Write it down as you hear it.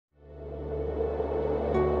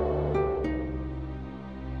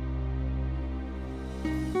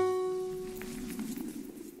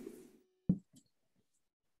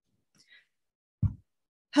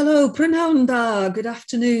Hello, Prynhawn. Good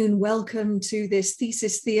afternoon. Welcome to this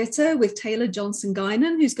Thesis Theatre with Taylor Johnson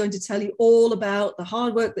Guinan, who's going to tell you all about the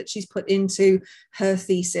hard work that she's put into her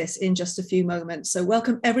thesis in just a few moments. So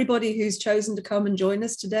welcome everybody who's chosen to come and join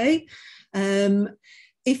us today.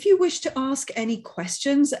 If you wish to ask any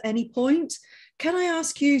questions at any point, can I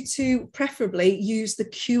ask you to preferably use the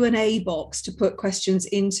Q&A box to put questions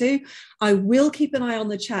into? I will keep an eye on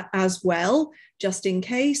the chat as well, just in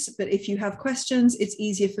case, but if you have questions, it's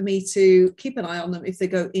easier for me to keep an eye on them if they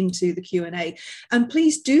go into the Q&A. And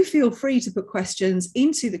please do feel free to put questions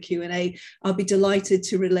into the Q&A. I'll be delighted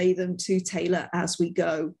to relay them to Taylor as we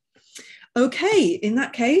go. Okay, in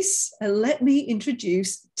that case, let me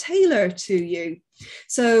introduce Taylor to you.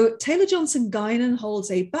 So Taylor Johnson Guinan holds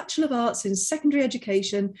a Bachelor of Arts in Secondary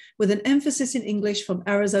Education with an emphasis in English from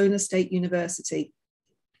Arizona State University.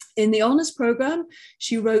 In the honours programme,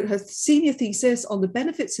 she wrote her senior thesis on the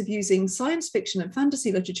benefits of using science fiction and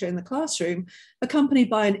fantasy literature in the classroom, accompanied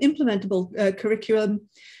by an implementable curriculum,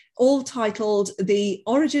 all titled The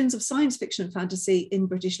Origins of Science Fiction and Fantasy in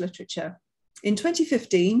British Literature. In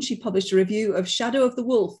 2015, she published a review of Shadow of the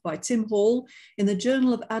Wolf by Tim Hall in the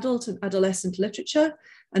Journal of Adult and Adolescent Literature,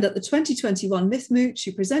 and at the 2021 Mythmoot,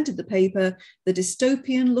 she presented the paper, The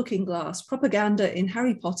Dystopian Looking Glass, Propaganda in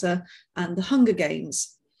Harry Potter and the Hunger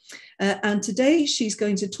Games. And today she's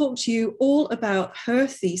going to talk to you all about her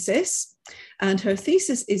thesis, and her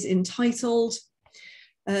thesis is entitled,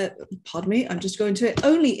 pardon me, I'm just going to it,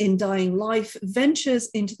 Only in Dying Life, Ventures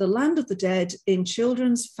into the Land of the Dead in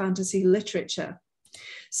Children's Fantasy Literature.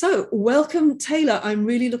 So welcome, Taylor. I'm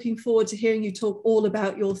really looking forward to hearing you talk all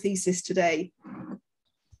about your thesis today.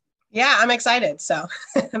 Yeah, I'm excited. So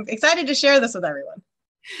I'm excited to share this with everyone.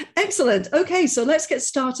 Excellent. Okay, so let's get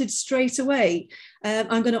started straight away.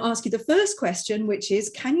 I'm going to ask you the first question, which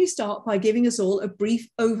is, can you start by giving us all a brief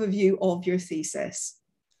overview of your thesis?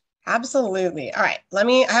 Absolutely. All right,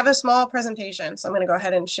 I have a small presentation, so I'm going to go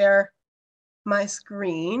ahead and share my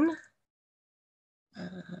screen.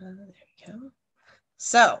 There we go.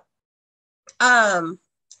 So,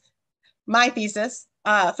 my thesis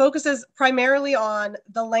focuses primarily on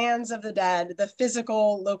the lands of the dead, the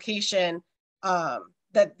physical location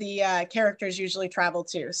that the characters usually travel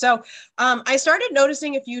to. So I started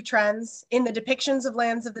noticing a few trends in the depictions of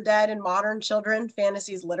lands of the dead in modern children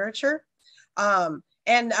fantasies literature. So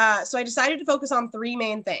I decided to focus on three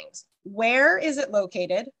main things. Where is it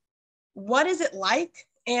located? What is it like?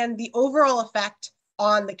 And the overall effect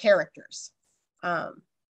on the characters.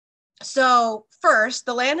 So first,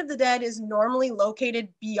 the land of the dead is normally located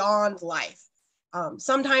beyond life.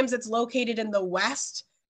 Sometimes it's located in the West.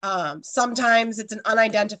 Sometimes it's an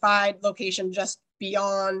unidentified location just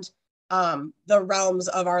beyond the realms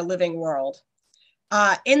of our living world.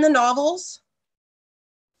 In the novels,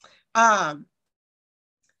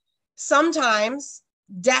 sometimes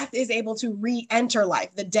death is able to re-enter life.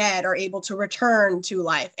 The dead are able to return to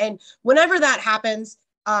life. And whenever that happens,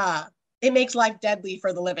 it makes life deadly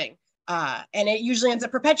for the living. And it usually ends up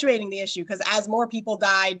perpetuating the issue because as more people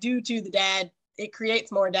die due to the dead, it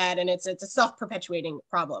creates more dead, and it's a self-perpetuating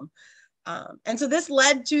problem. And so this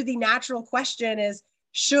led to the natural question is,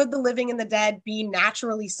 should the living and the dead be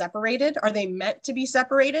naturally separated? Are they meant to be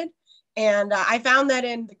separated? And I found that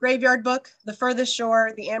in the Graveyard Book, The Furthest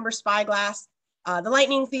Shore, The Amber Spyglass, The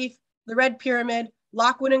Lightning Thief, The Red Pyramid,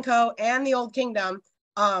 Lockwood & Co., and The Old Kingdom,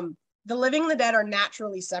 the living and the dead are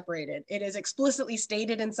naturally separated. It is explicitly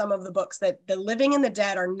stated in some of the books that the living and the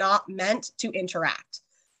dead are not meant to interact.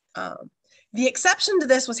 The exception to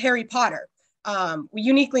this was Harry Potter,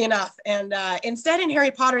 uniquely enough. And instead in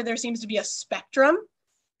Harry Potter, there seems to be a spectrum.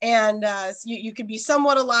 And you could be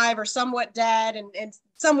somewhat alive or somewhat dead and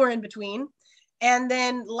somewhere in between. And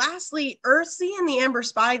then lastly, Earthsea and the Amber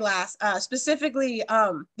Spyglass, specifically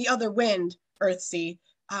The Other Wind, Earthsea,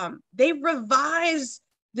 they revise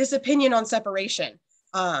this opinion on separation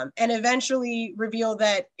and eventually reveal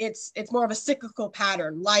that it's more of a cyclical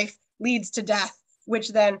pattern. Life leads to death, which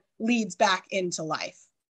then leads back into life.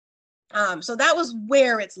 So that was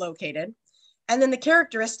where it's located. And then the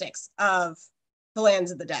characteristics of the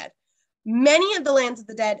lands of the dead. Many of the lands of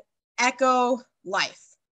the dead echo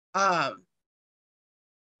life.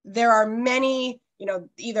 There are many,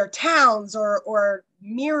 either towns or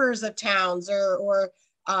mirrors of towns or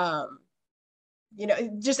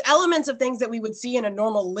just elements of things that we would see in a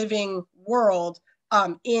normal living world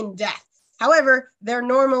in death. However, they're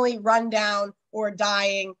normally run down or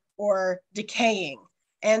dying or decaying.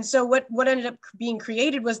 And so what ended up being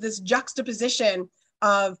created was this juxtaposition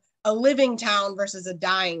of a living town versus a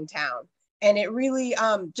dying town. And it really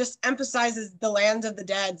just emphasizes the Land of the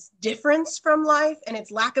Dead's difference from life and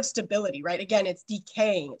its lack of stability, right? Again, it's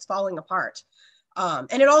decaying, it's falling apart.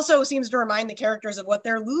 And it also seems to remind the characters of what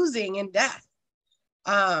they're losing in death.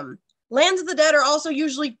 Lands of the Dead are also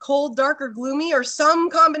usually cold, dark, or gloomy, or some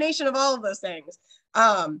combination of all of those things.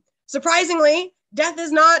 Surprisingly, death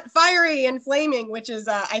is not fiery and flaming, which is,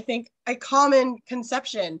 I think, a common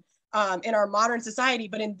conception in our modern society.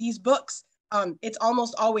 But in these books, it's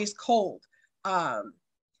almost always cold.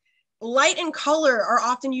 Light and color are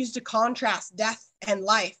often used to contrast death and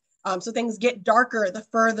life. So things get darker the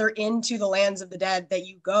further into the Lands of the Dead that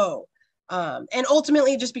you go. And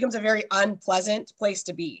ultimately, it just becomes a very unpleasant place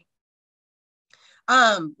to be.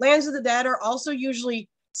 Lands of the Dead are also usually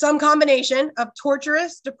some combination of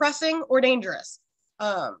torturous, depressing, or dangerous.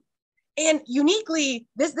 And uniquely,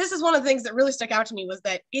 this is one of the things that really stuck out to me, was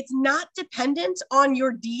that it's not dependent on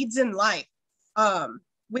your deeds in life.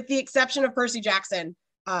 With the exception of Percy Jackson,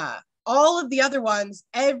 all of the other ones,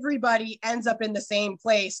 everybody ends up in the same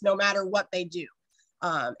place no matter what they do.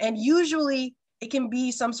 And usually it can be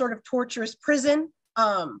some sort of torturous prison.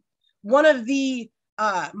 One of the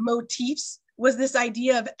motifs was this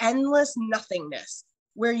idea of endless nothingness,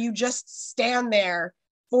 where you just stand there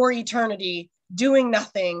for eternity, doing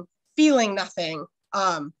nothing, feeling nothing,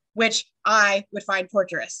 which I would find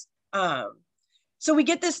torturous. So we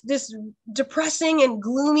get this depressing and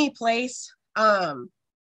gloomy place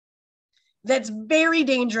that's very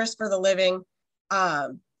dangerous for the living,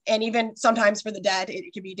 and even sometimes for the dead.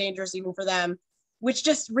 It can be dangerous even for them, which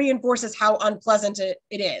just reinforces how unpleasant it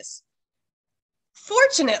is.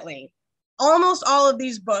 Fortunately, almost all of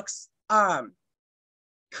these books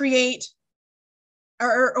create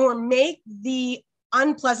or make the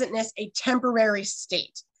unpleasantness a temporary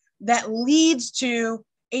state that leads to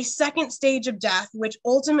a second stage of death, which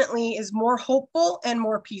ultimately is more hopeful and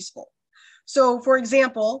more peaceful. So, for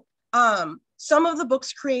example, some of the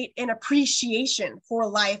books create an appreciation for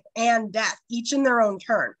life and death, each in their own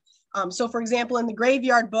turn. So, for example, in the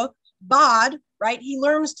Graveyard book, Bod, right, he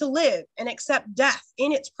learns to live and accept death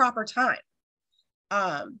in its proper time.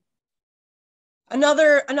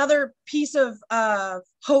 Another piece of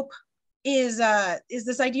hope is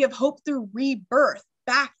this idea of hope through rebirth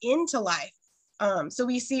back into life. So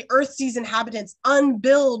we see Earthsea's inhabitants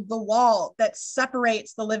unbuild the wall that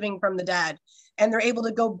separates the living from the dead, and they're able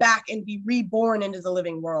to go back and be reborn into the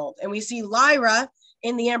living world. And we see Lyra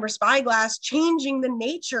in the Amber Spyglass changing the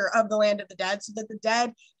nature of the Land of the Dead so that the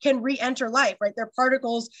dead can re-enter life, right? Their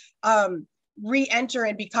particles re-enter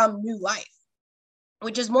and become new life,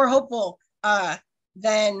 which is more hopeful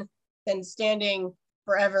than standing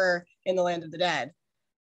forever in the Land of the Dead.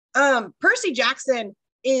 Percy Jackson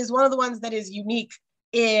is one of the ones that is unique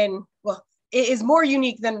it is more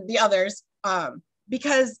unique than the others,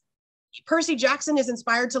 because Percy Jackson is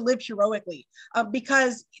inspired to live heroically,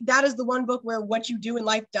 because that is the one book where what you do in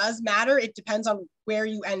life does matter. It depends on where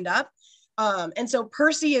you end up. And so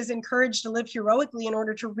Percy is encouraged to live heroically in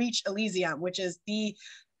order to reach Elysium, which is the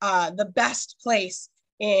best place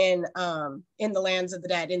in the Lands of the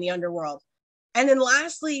Dead, in the underworld. And then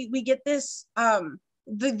lastly, we get this,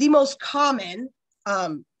 the most common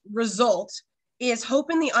result is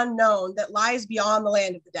hope in the unknown that lies beyond the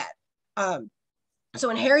Land of the Dead. So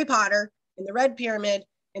in Harry Potter, in the Red Pyramid,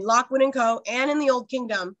 in Lockwood and Co., and in the Old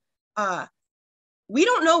Kingdom, we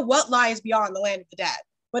don't know what lies beyond the Land of the Dead,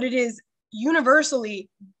 but it is universally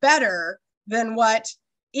better than what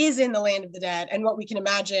is in the Land of the Dead and what we can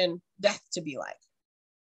imagine death to be like.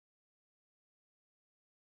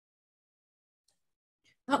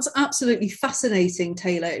 That's absolutely fascinating,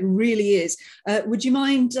 Taylor. It really is. Would you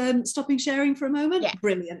mind stopping sharing for a moment? Yeah.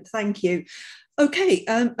 Brilliant. Thank you. Okay.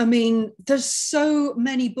 I mean, there's so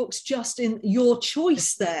many books just in your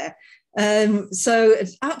choice there. So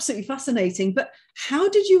it's absolutely fascinating. But how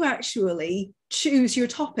did you actually choose your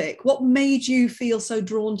topic? What made you feel so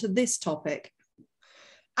drawn to this topic?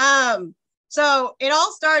 So it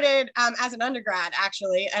all started as an undergrad,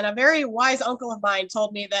 actually. And a very wise uncle of mine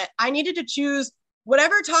told me that I needed to choose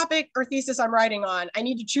whatever topic or thesis I'm writing on. I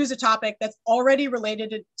need to choose a topic that's already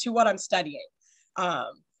related to what I'm studying.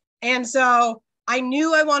 And so I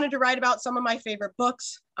knew I wanted to write about some of my favorite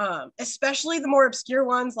books, especially the more obscure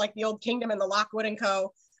ones like The Old Kingdom and the Lockwood and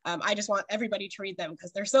Co. I just want everybody to read them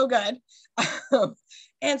because they're so good.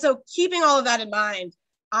 And so keeping all of that in mind,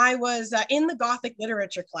 I was in the Gothic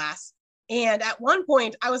literature class. And at one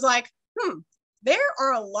point I was like, there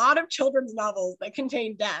are a lot of children's novels that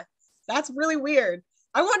contain death. That's really weird.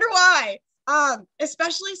 I wonder why.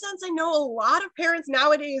 Especially since I know a lot of parents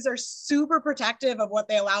nowadays are super protective of what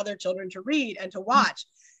they allow their children to read and to watch.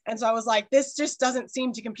 And so I was like, this just doesn't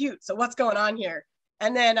seem to compute. So what's going on here?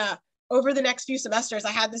 And then over the next few semesters,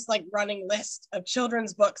 I had this like running list of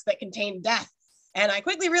children's books that contained death. And I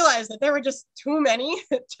quickly realized that there were just too many.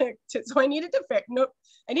 So I needed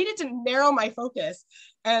to narrow my focus.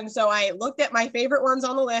 And so I looked at my favorite ones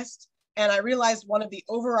on the list, and I realized one of the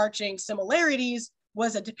overarching similarities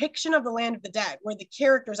was a depiction of the land of the dead, where the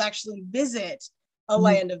characters actually visit a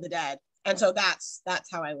land of the dead. And so that's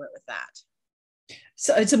how I went with that.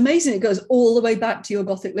 So it's amazing. It goes all the way back to your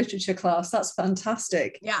Gothic literature class. That's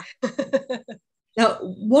fantastic. Yeah. Now,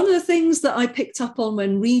 one of the things that I picked up on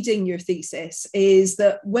when reading your thesis is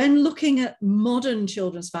that when looking at modern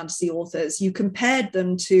children's fantasy authors, you compared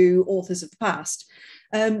them to authors of the past.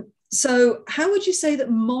 So how would you say that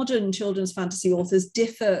modern children's fantasy authors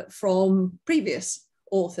differ from previous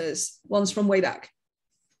authors, ones from way back?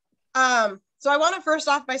 So I want to first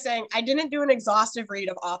off by saying I didn't do an exhaustive read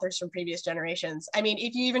of authors from previous generations. I mean,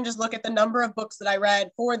 if you even just look at the number of books that I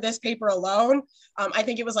read for this paper alone, I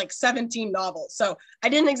think it was like 17 novels. So I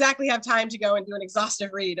didn't exactly have time to go and do an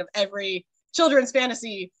exhaustive read of every children's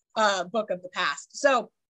fantasy book of the past.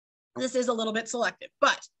 So this is a little bit selective.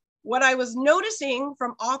 But what I was noticing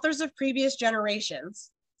from authors of previous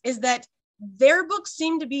generations is that their books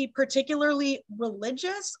seem to be particularly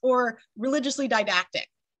religious or religiously didactic.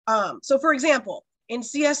 So for example, in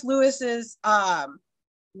C.S. Lewis's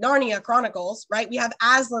Narnia Chronicles, right, we have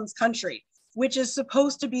Aslan's Country, which is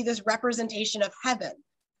supposed to be this representation of heaven.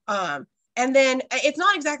 And then it's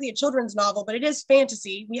not exactly a children's novel, but it is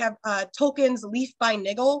fantasy. We have Tolkien's Leaf by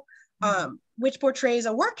Niggle, which portrays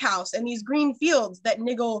a workhouse and these green fields that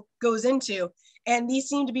Niggle goes into. And these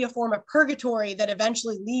seem to be a form of purgatory that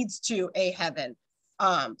eventually leads to a heaven.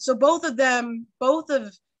 So both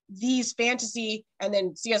of these fantasy and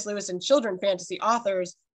then C.S. Lewis and children fantasy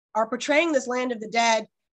authors are portraying this land of the dead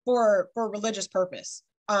for religious purpose.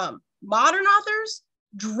 Modern authors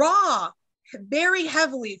draw very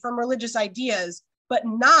heavily from religious ideas, but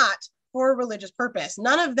not for a religious purpose.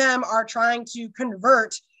 None of them are trying to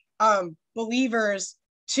convert believers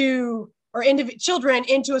to, or children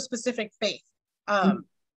into a specific faith.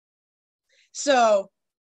 So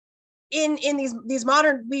in these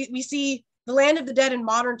modern, we see the land of the dead in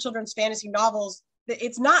modern children's fantasy novels.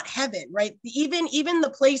 It's not heaven, right? Even the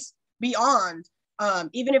place beyond,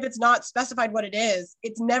 even if it's not specified what it is,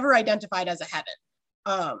 it's never identified as a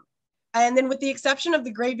heaven. And then with the exception of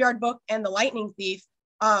the Graveyard Book and the Lightning Thief,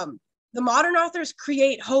 the modern authors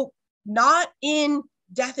create hope not in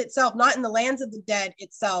death itself, not in the lands of the dead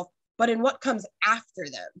itself, but in what comes after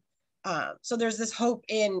them. So there's this hope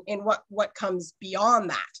in what comes beyond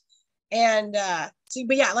that. And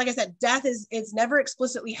but yeah, like I said, death it's never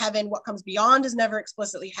explicitly heaven. What comes beyond is never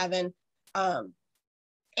explicitly heaven.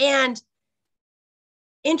 And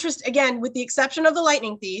interest, again, with the exception of the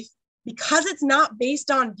Lightning Thief, because it's not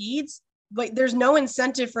based on deeds, like there's no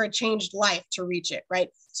incentive for a changed life to reach it, right?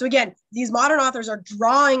 So again, these modern authors are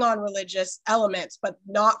drawing on religious elements, but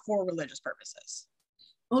not for religious purposes.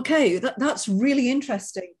 Okay, that's really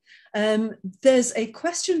interesting. There's a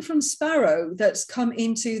question from Sparrow that's come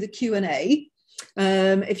into the Q&A.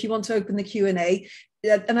 If you want to open the Q&A,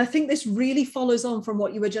 and I think this really follows on from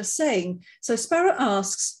what you were just saying. So Sparrow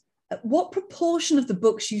asks, what proportion of the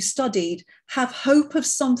books you studied have hope of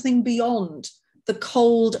something beyond the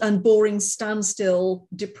cold and boring standstill,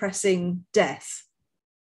 depressing death?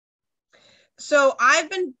 So I've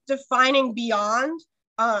been defining beyond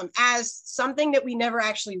as something that we never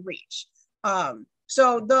actually reach.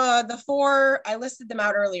 So the four, I listed them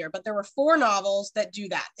out earlier, but there were 4 novels that do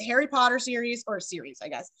that. The Harry Potter series, or series, I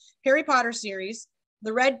guess. Harry Potter series,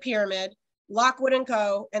 The Red Pyramid, Lockwood &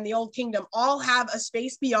 Co., and The Old Kingdom all have a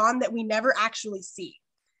space beyond that we never actually see.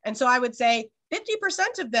 And so I would say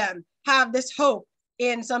 50% of them have this hope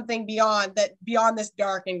in something beyond this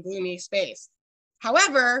dark and gloomy space.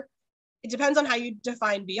 However, it depends on how you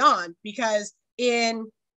define beyond, because in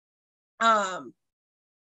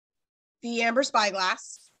the Amber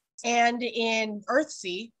Spyglass and in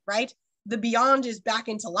Earthsea, right, the beyond is back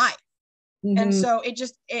into life. Mm-hmm. And so it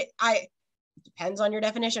depends on your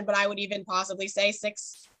definition, but I would even possibly say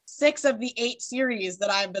six of the 8 series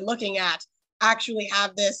that I've been looking at actually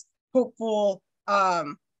have this hopeful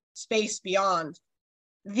space beyond.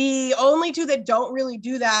 The only 2 that don't really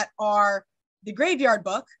do that are the Graveyard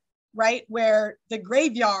Book, right, where the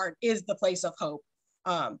graveyard is the place of hope.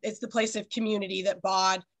 It's the place of community that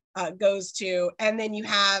Bod goes to. And then you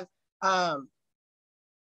have,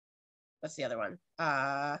 what's the other one?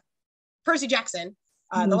 Percy Jackson,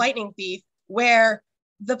 The Lightning Thief, where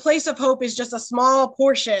the place of hope is just a small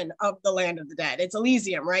portion of the land of the dead. It's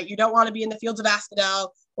Elysium, right? You don't want to be in the fields of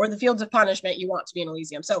Asphodel or the fields of punishment. You want to be in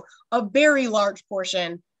Elysium. So a very large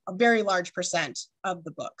portion, a very large percent of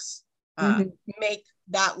the books make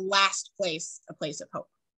that last place a place of hope.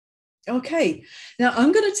 Okay, now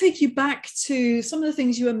I'm going to take you back to some of the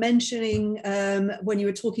things you were mentioning when you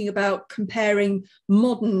were talking about comparing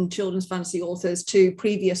modern children's fantasy authors to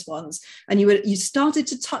previous ones, and you started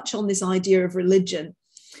to touch on this idea of religion.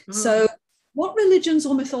 So what religions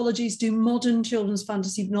or mythologies do modern children's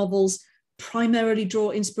fantasy novels primarily draw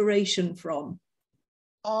inspiration from?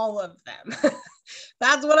 All of them.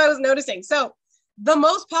 That's what I was noticing. So the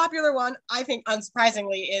most popular one, I think,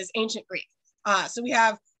 unsurprisingly, is ancient Greek. So we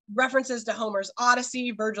have references to Homer's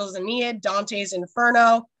Odyssey, Virgil's Aeneid, Dante's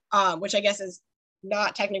Inferno, which I guess is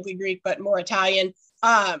not technically Greek, but more Italian,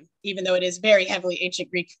 even though it is very heavily ancient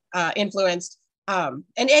Greek influenced. And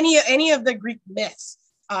any of the Greek myths,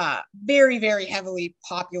 very, very heavily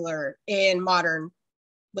popular in modern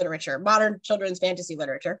literature, modern children's fantasy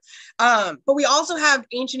literature. But we also have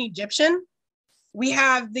ancient Egyptian. We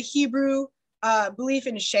have the Hebrew belief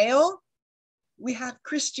in Sheol. We have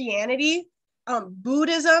Christianity,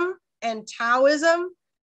 Buddhism and Taoism,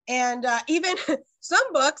 and even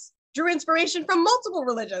some books drew inspiration from multiple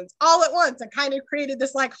religions all at once and kind of created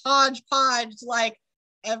this like hodgepodge, like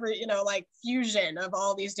like fusion of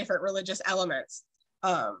all these different religious elements.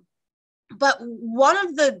 But one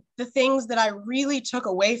of the things that I really took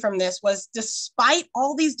away from this was, despite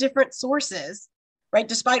all these different sources, right,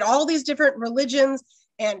 despite all these different religions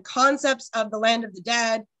and concepts of the land of the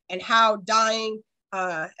dead and how dying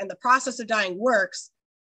and the process of dying works,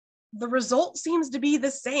 the result seems to be the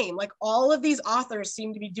same. Like, all of these authors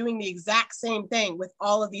seem to be doing the exact same thing with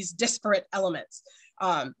all of these disparate elements,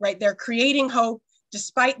 right? They're creating hope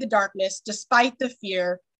despite the darkness, despite the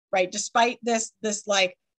fear, right? Despite this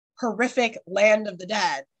like horrific land of the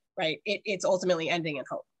dead, right? It's ultimately ending in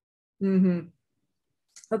hope. Mm-hmm.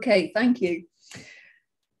 Okay, thank you.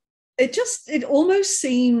 It almost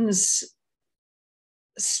seems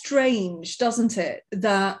strange, doesn't it,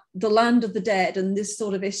 that the land of the dead and this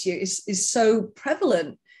sort of issue is so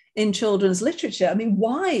prevalent in children's literature. I mean,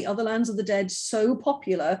 why are the lands of the dead so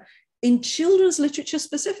popular in children's literature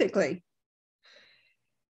specifically?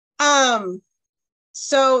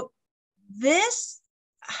 So this,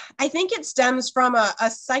 I think it stems from a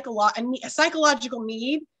psychological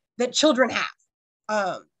need that children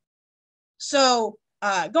have.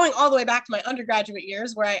 Going all the way back to my undergraduate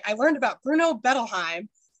years, where I learned about Bruno Bettelheim.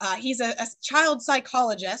 He's a child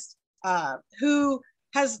psychologist who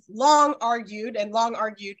has long argued, I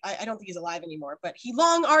don't think he's alive anymore, but he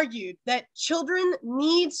long argued that children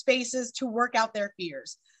need spaces to work out their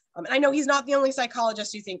fears. And I know he's not the only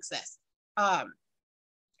psychologist who thinks this.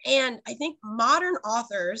 And I think modern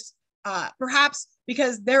authors, perhaps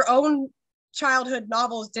because their own childhood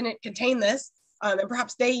novels didn't contain this, and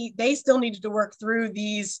perhaps they still needed to work through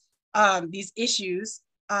these issues,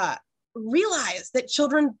 realize that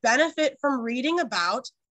children benefit from reading about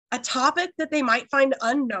a topic that they might find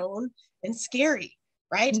unknown and scary,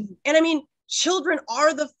 right? Mm-hmm. And I mean, children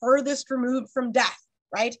are the furthest removed from death,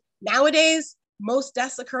 right? Nowadays, most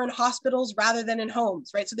deaths occur in hospitals rather than in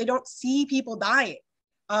homes, right? So they don't see people dying.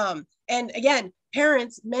 And again,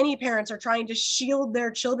 many parents are trying to shield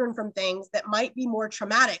their children from things that might be more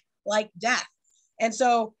traumatic, like death. And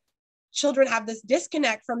so children have this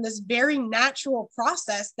disconnect from this very natural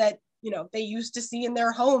process that, they used to see in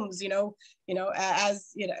their homes,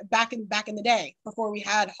 as, back in the day, before we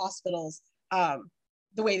had hospitals,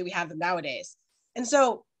 the way that we have them nowadays. And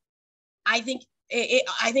so I think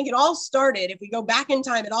it all started, if we go back in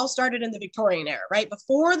time, it all started in the Victorian era, right?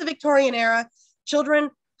 Before the Victorian era, children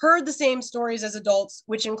heard the same stories as adults,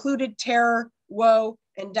 which included terror, woe,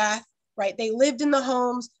 and death, right? They lived in the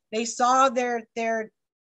homes. They saw their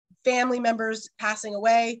family members passing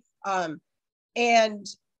away. And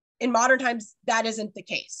in modern times, that isn't the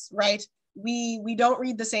case, right? We don't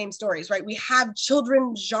read the same stories, right? We have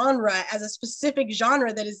children's genre as a specific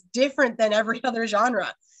genre that is different than every other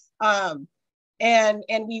genre. And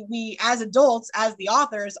we as adults, as the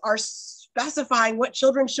authors, are specifying what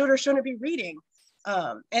children should or shouldn't be reading.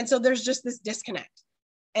 And so there's just this disconnect.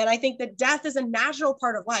 And I think that death is a natural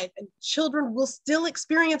part of life, and children will still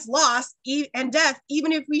experience loss and death,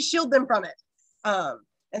 even if we shield them from it.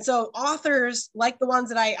 And so authors like the ones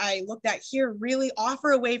that I looked at here really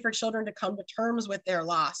offer a way for children to come to terms with their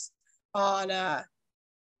loss in an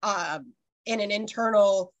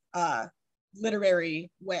internal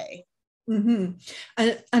literary way. Mm-hmm.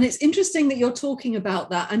 And it's interesting that you're talking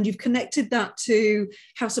about that, and you've connected that to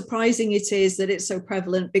how surprising it is that it's so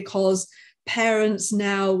prevalent, because parents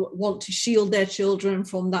now want to shield their children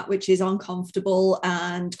from that which is uncomfortable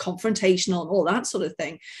and confrontational and all that sort of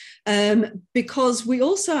thing. Because we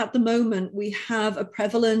also, at the moment, we have a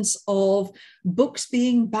prevalence of books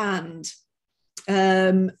being banned.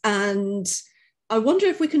 And I wonder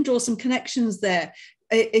if we can draw some connections there.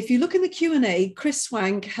 If you look in the Q&A, Chris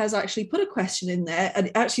Swank has actually put a question in there, and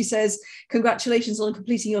it actually says, congratulations on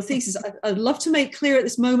completing your thesis. I'd love to make clear at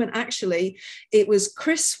this moment, actually, it was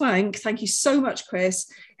Chris Swank, thank you so much,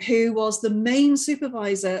 Chris, who was the main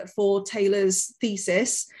supervisor for Taylor's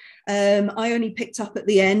thesis. I only picked up at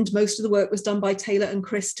the end. Most of the work was done by Taylor and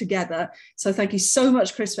Chris together. So thank you so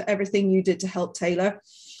much, Chris, for everything you did to help Taylor.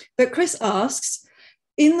 But Chris asks,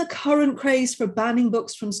 in the current craze for banning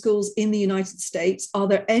books from schools in the United States, are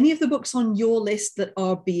there any of the books on your list that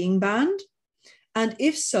are being banned? And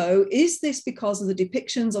if so, is this because of the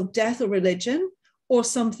depictions of death or religion or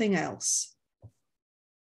something else?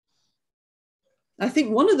 I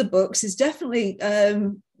think one of the books is definitely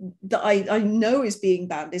that I know is being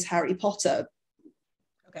banned is Harry Potter.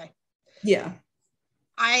 Okay. Yeah.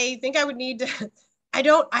 I think I would need to...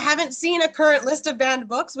 I haven't seen a current list of banned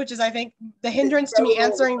books, which is, I think, the hindrance to me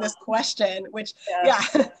answering this question, which, yeah.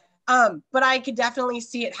 But I could definitely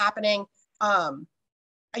see it happening.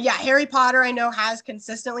 Yeah, Harry Potter, I know, has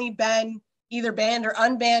consistently been either banned or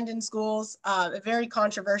unbanned in schools, very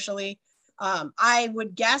controversially. I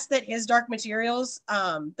would guess that His Dark Materials,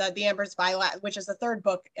 the Amber Spyglass, which is the third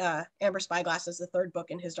book, Amber Spyglass is the third book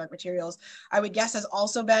in His Dark Materials, I would guess has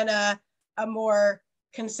also been a more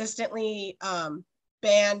consistently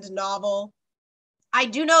banned novel. I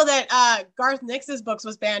do know that Garth Nix's books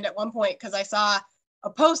was banned at one point because I saw a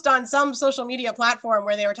post on some social media platform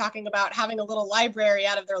where they were talking about having a little library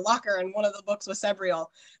out of their locker, and one of the books was Cebriel.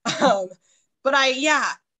 But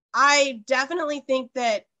I definitely think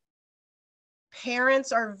that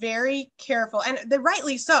parents are very careful, and they're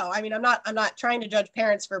rightly so. I mean, I'm not trying to judge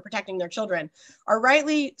parents for protecting their children, are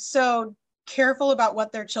rightly so careful about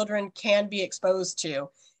what their children can be exposed to.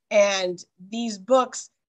 And these books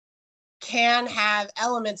can have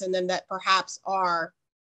elements in them that perhaps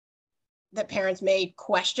that parents may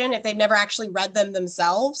question if they've never actually read them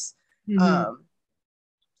themselves. Mm-hmm.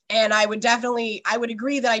 And I would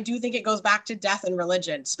agree that I do think it goes back to death and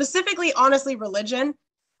religion. Specifically, honestly, religion.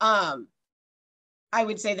 I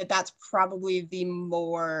would say that that's probably the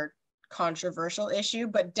more controversial issue,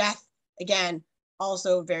 but death, again,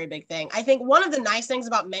 also a very big thing. I think one of the nice things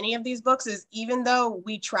about many of these books is, even though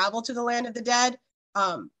we travel to the land of the dead,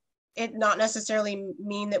 it not necessarily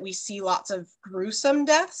mean that we see lots of gruesome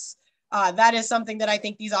deaths. That is something that I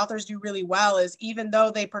think these authors do really well, is even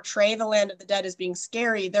though they portray the land of the dead as being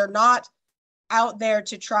scary, they're not out there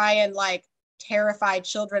to try and like terrify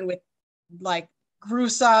children with like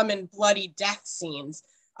gruesome and bloody death scenes.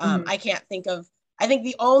 I can't think of, I think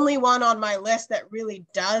the only one on my list that really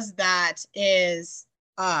does that is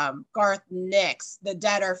Garth Nix. The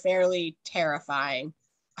dead are fairly terrifying.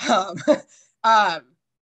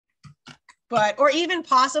 But, or even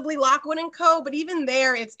possibly Lockwood and Co. But even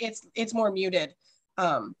there, it's more muted.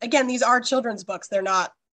 Again, these are children's books. They're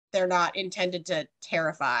not intended to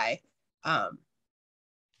terrify.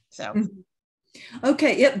 So.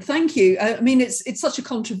 Okay. Yep. Thank you. I mean, it's such a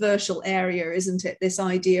controversial area, isn't it? This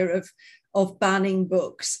idea of banning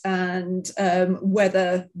books and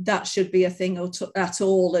whether that should be a thing at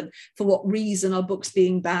all, and for what reason are books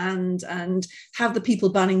being banned, and have the people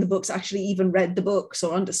banning the books actually even read the books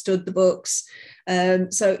or understood the books.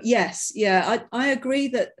 So yes, yeah, I agree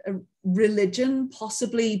that religion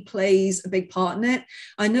possibly plays a big part in it.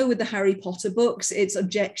 I know with the Harry Potter books, it's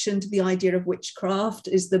objection to the idea of witchcraft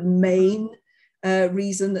is the main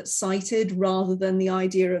reason that's cited, rather than the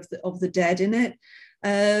idea of the dead in it.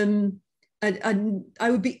 And I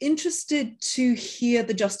would be interested to hear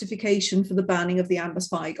the justification for the banning of the Amber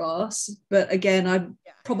Spyglass. But again,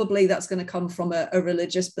 probably that's going to come from a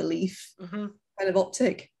religious belief kind of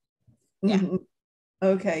optic. Yeah. Mm-hmm.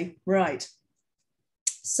 Okay, right.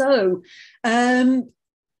 So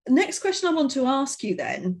next question I want to ask you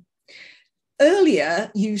then. Earlier,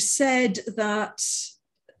 you said that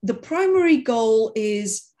the primary goal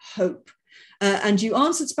is hope. And you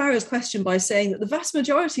answered Sparrow's question by saying that the vast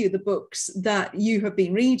majority of the books that you have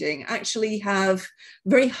been reading actually have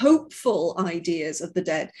very hopeful ideas of the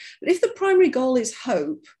dead. But if the primary goal is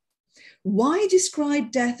hope, why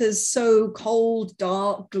describe death as so cold,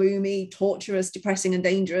 dark, gloomy, torturous, depressing, and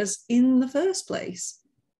dangerous in the first place?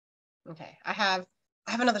 Okay, I have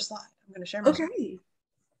another slide. I'm going to share my screen. Okay.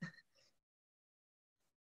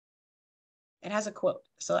 It has a quote,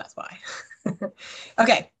 so that's why.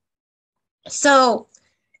 Okay. So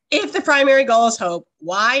If the primary goal is hope,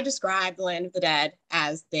 why describe the land of the dead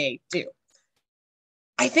as they do?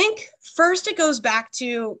 I think first it goes back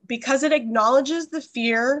to because it acknowledges the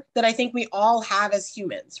fear that I think we all have as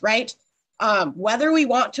humans, right? Whether we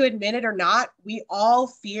want to admit it or not, we all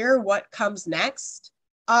fear what comes next.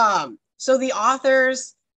 So the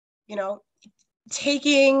authors, you know,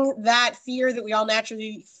 taking that fear that we all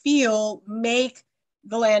naturally feel, make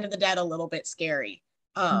the land of the dead a little bit scary.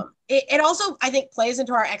 It also, I think, plays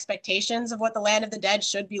into our expectations of what the land of the dead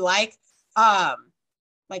should be like.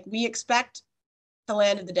 Like we expect the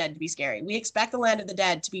land of the dead to be scary. We expect the land of the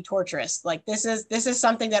dead to be torturous. Like this is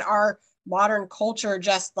something that our modern culture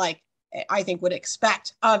just like I think would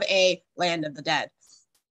expect of a land of the dead.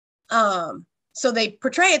 So they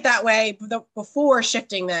portray it that way before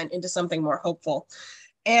shifting then into something more hopeful.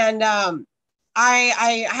 And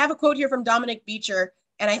I have a quote here from Dominic Beecher,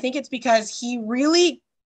 and I think it's because he really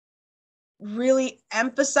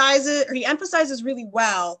emphasizes really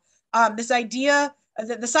well this idea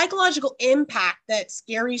that the psychological impact that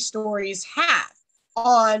scary stories have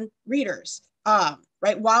on readers.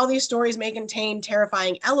 Right? While these stories may contain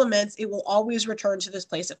terrifying elements, it will always return to this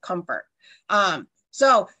place of comfort.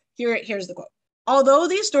 So here's the quote. Although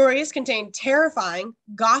these stories contain terrifying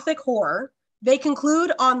Gothic horror, they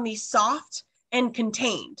conclude on the soft and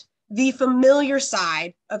contained, the familiar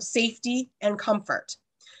side of safety and comfort.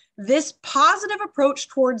 This positive approach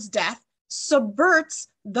towards death subverts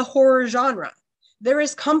the horror genre. There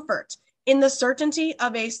is comfort in the certainty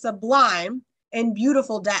of a sublime and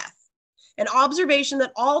beautiful death, an observation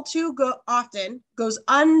that all too often goes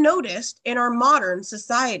unnoticed in our modern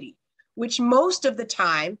society, which most of the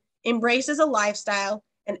time embraces a lifestyle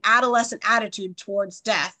and adolescent attitude towards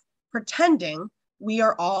death, pretending we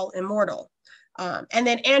are all immortal. And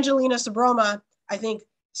then Angelina Sobroma, I think,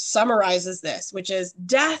 summarizes this, which is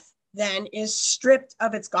death then is stripped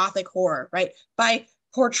of its Gothic horror, right? By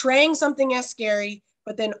portraying something as scary,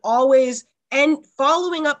 but then always and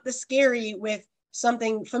following up the scary with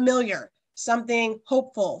something familiar, something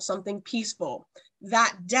hopeful, something peaceful.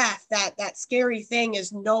 That death, that scary thing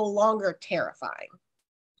is no longer terrifying.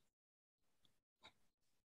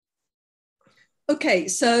 Okay,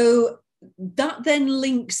 so that then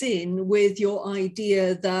links in with your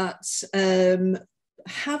idea that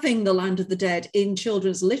having the land of the dead in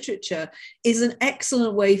children's literature is an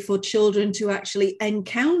excellent way for children to actually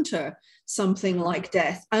encounter something like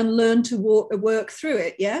death and learn to work through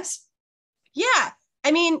it. Yes? Yeah.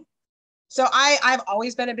 I mean, so I've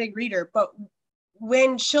always been a big reader, but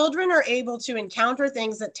when children are able to encounter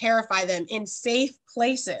things that terrify them in safe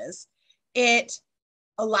places, it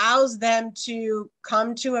allows them to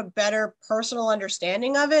come to a better personal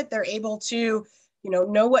understanding of it. They're able to,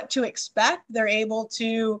 know what to expect. They're able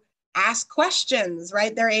to ask questions,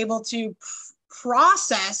 right? They're able to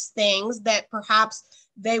process things that perhaps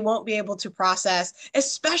they won't be able to process,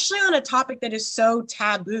 especially on a topic that is so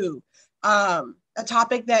taboo, a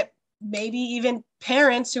topic that maybe even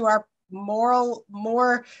parents who are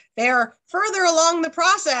they're further along the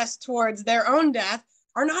process towards their own death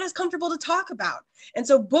are not as comfortable to talk about. And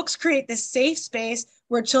so books create this safe space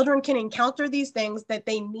where children can encounter these things that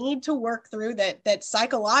they need to work through, that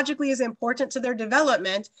psychologically is important to their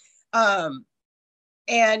development, and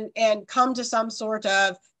come to some sort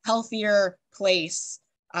of healthier place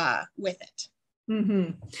with it.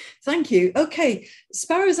 Mm-hmm. Thank you. Okay,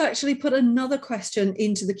 Sparrow's actually put another question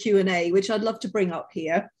into the Q&A, which I'd love to bring up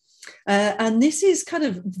here. And this is kind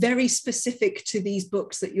of very specific to these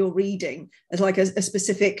books that you're reading, as like a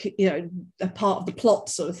specific, a part of the plot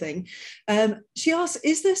sort of thing. She asks,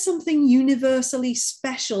 is there something universally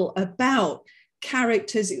special about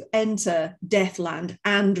characters who enter Deathland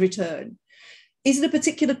and return? Is it a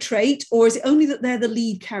particular trait, or is it only that they're the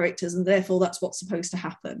lead characters and therefore that's what's supposed to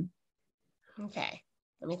happen? Okay,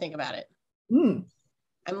 let me think about it. Mm.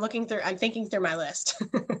 I'm thinking through my list.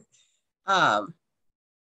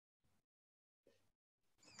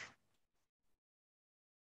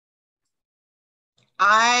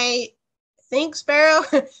 I think, Sparrow,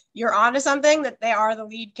 you're onto something, that they are the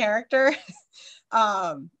lead character.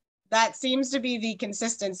 That seems to be the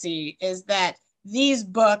consistency, is that these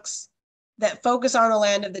books that focus on the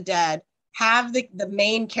land of the dead have the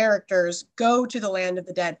main characters go to the land of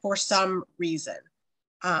the dead for some reason.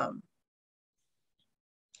 And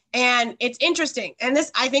it's interesting. And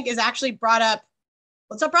this, I think, is actually brought up.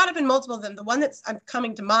 Well, it's brought up in multiple of them. The one that's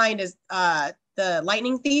coming to mind is the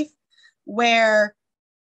Lightning Thief, where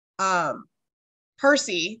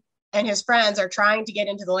Percy and his friends are trying to get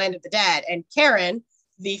into the land of the dead, and Karen,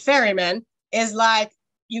 the ferryman, is like,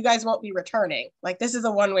 you guys won't be returning. Like, this is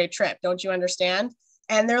a one-way trip. Don't you understand?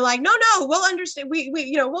 And they're like, no, we'll understand. We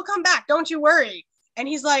we'll come back. Don't you worry. And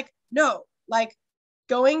he's like, no, like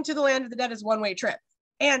going to the land of the dead is one-way trip.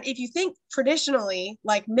 And if you think traditionally,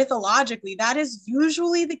 like mythologically, that is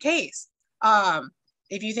usually the case.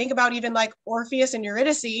 If you think about even like Orpheus and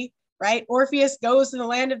Eurydice, right? Orpheus goes to the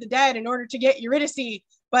land of the dead in order to get Eurydice,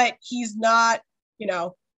 but he's not,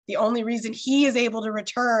 the only reason he is able to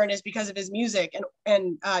return is because of his music.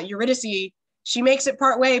 And Eurydice, she makes it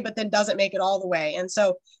part way, but then doesn't make it all the way. And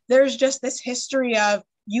so there's just this history of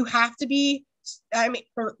you have to be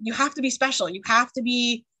special. You have to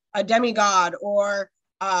be a demigod or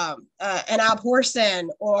an Abhorsen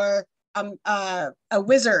or a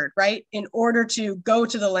wizard, right? In order to go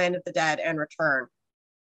to the land of the dead and return.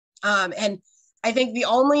 And I think the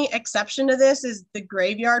only exception to this is the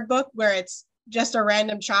Graveyard Book, where it's just a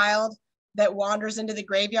random child that wanders into the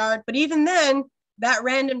graveyard. But even then, that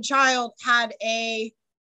random child had a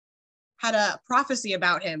prophecy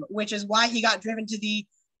about him, which is why he got driven to the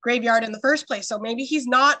graveyard in the first place. So maybe he's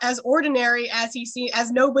not as ordinary as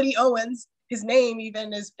as Nobody Owens. His name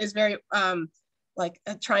even is very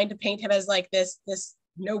trying to paint him as like this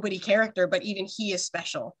nobody character, but even he is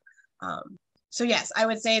special. So yes, I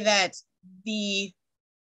would say that these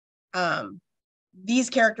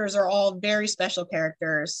characters are all very special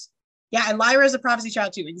characters. Yeah, and Lyra is a prophecy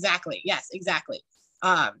child too. Exactly. Yes, exactly.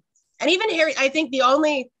 And even Harry, I think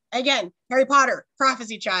Harry Potter,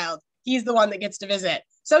 prophecy child. He's the one that gets to visit.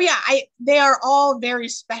 So yeah, they are all very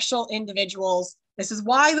special individuals. This is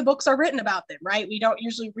why the books are written about them, right? We don't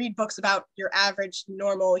usually read books about your average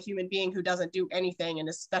normal human being who doesn't do anything and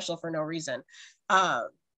is special for no reason.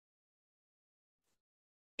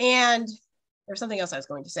 And there's something else I was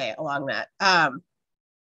going to say along that. Oh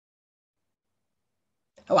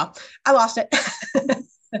well, I lost it.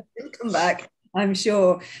 It'll come back, I'm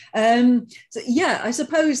sure. So yeah, I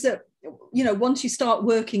suppose that, once you start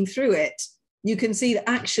working through it, you can see that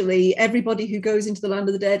actually everybody who goes into the land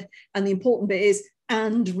of the dead, and the important bit is,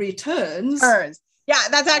 and returns. Yeah,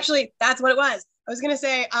 that's what it was. I was going to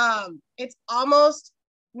say, it's almost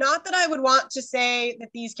not that I would want to say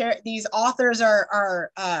that these authors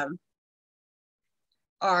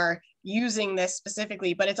are using this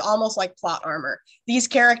specifically, but it's almost like plot armor. These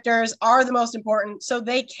characters are the most important, so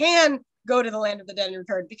they can go to the land of the dead and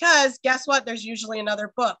return, because guess what? There's usually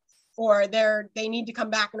another book, or they need to come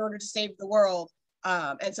back in order to save the world.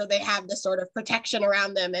 And so they have this sort of protection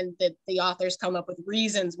around them, and the authors come up with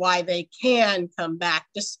reasons why they can come back,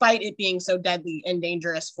 despite it being so deadly and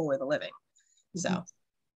dangerous for the living. So.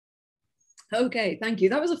 Okay, thank you.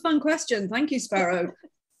 That was a fun question. Thank you, Sparrow.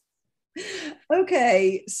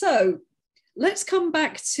 Okay, so let's come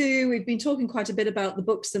back to, we've been talking quite a bit about the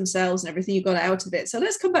books themselves and everything you got out of it. So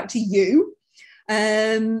let's come back to you.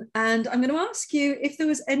 And I'm going to ask you if there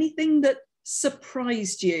was anything that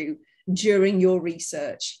surprised you during your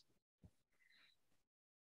research.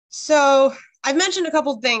 So I've mentioned a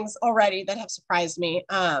couple of things already that have surprised me.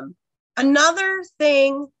 Another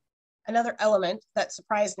element that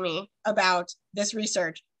surprised me about this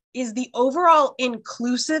research is the overall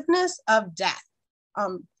inclusiveness of death.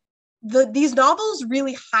 These novels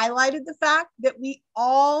really highlighted the fact that we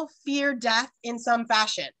all fear death in some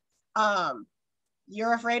fashion.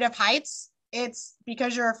 You're afraid of heights, it's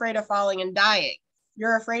because you're afraid of falling and dying.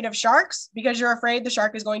 You're afraid of sharks because you're afraid the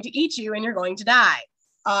shark is going to eat you and you're going to die.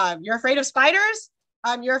 You're afraid of spiders.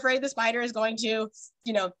 You're afraid the spider is going to,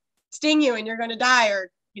 sting you and you're going to die, or,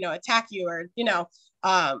 attack you, or,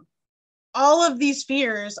 all of these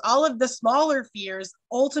fears, all of the smaller fears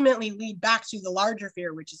ultimately lead back to the very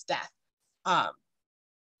fear, which is death.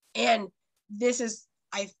 And this is,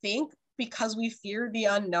 I think, because we fear the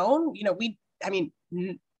unknown.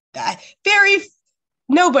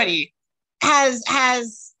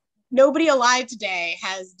 Nobody alive today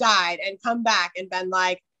has died and come back and been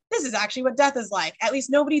like, this is actually what death is like. At least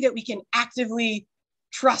nobody that we can actively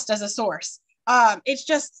trust as a source. It's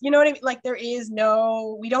just, you know what I mean? Like,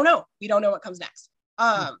 we don't know. We don't know what comes next.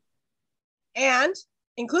 And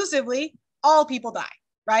inclusively, all people die,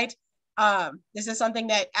 right? This is something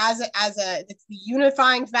that it's the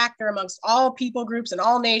unifying factor amongst all people groups and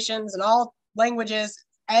all nations and all languages.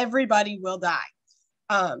 Everybody will die.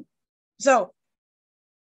 So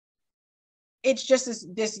it's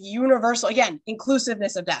just this universal, again,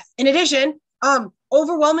 inclusiveness of death. In addition,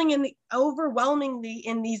 overwhelmingly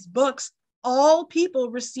in these books, all people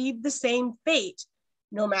receive the same fate,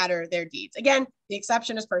 no matter their deeds. Again, the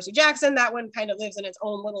exception is Percy Jackson. That one kind of lives in its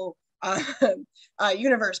own little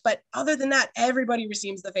universe. But other than that, everybody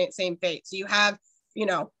receives the same fate. So you have,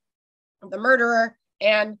 the murderer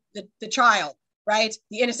and the child, right?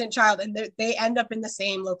 The innocent child, and they end up in the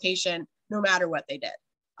same location, no matter what they did.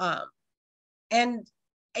 And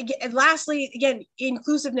again, lastly, again,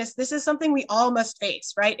 inclusiveness, this is something we all must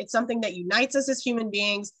face, right? It's something that unites us as human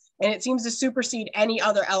beings, and it seems to supersede any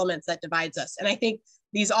other elements that divides us. And I think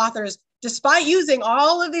these authors, despite using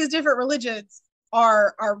all of these different religions,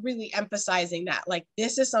 are really emphasizing that, like,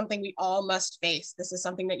 this is something we all must face. This is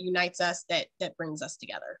something that unites us, that brings us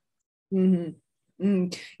together. Mm-hmm.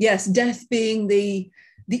 Mm. Yes, death being the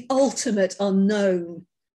ultimate unknown.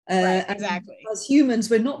 Right, exactly. As humans,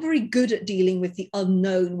 we're not very good at dealing with the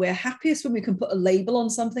unknown. We're happiest when we can put a label on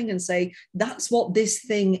something and say, that's what this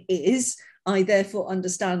thing is. I therefore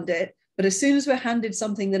understand it. But as soon as we're handed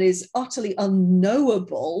something that is utterly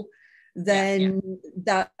unknowable, then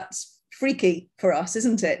that's freaky for us,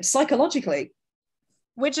 isn't it? Psychologically.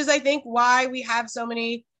 Which is, I think, why we have so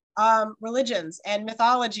many religions and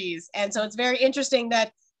mythologies. And so it's very interesting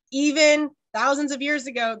that even thousands of years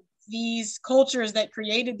ago, these cultures that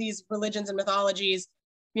created these religions and mythologies,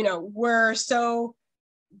 you know, were so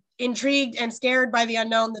intrigued and scared by the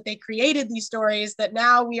unknown that they created these stories, that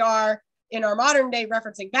now we are in our modern day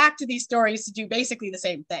referencing back to these stories to do basically the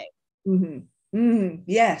same thing. Mm-hmm. Mm,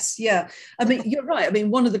 yes, yeah. I mean, you're right. I mean,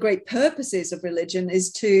 one of the great purposes of religion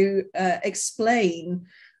is to explain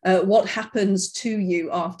what happens to you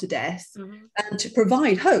after death, mm-hmm. and to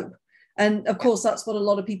provide hope. And of course, that's what a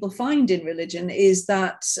lot of people find in religion, is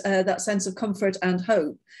that that sense of comfort and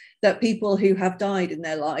hope, that people who have died in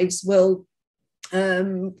their lives will, I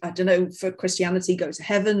don't know, for Christianity, go to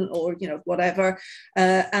heaven, or, you know, whatever.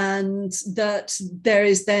 And that there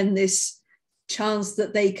is then this chance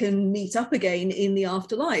that they can meet up again in the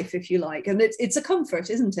afterlife, if you like. And it's a comfort,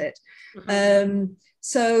 isn't it? Mm-hmm.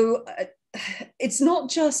 So it's not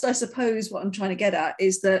just, I suppose, what I'm trying to get at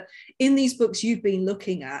is that in these books you've been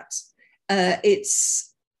looking at,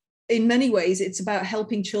 it's, in many ways, it's about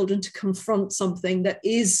helping children to confront something that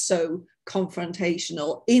is so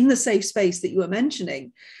confrontational in the safe space that you were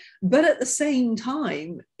mentioning. But at the same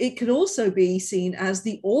time, it could also be seen as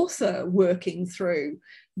the author working through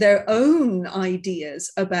their own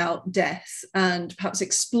ideas about death and perhaps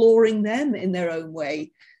exploring them in their own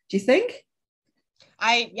way. Do you think?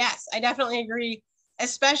 Yes, I definitely agree,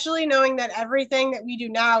 especially knowing that everything that we do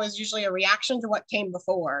now is usually a reaction to what came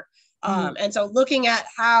before. Mm-hmm. And so looking at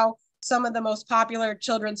how some of the most popular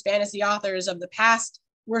children's fantasy authors of the past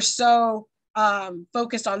were so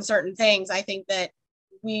focused on certain things, I think that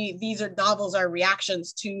these novels are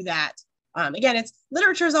reactions to that. Again,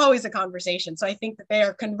 literature is always a conversation. So I think that they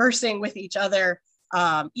are conversing with each other,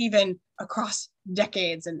 even across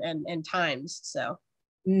decades and times. So.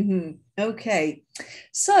 Mm-hmm. Okay.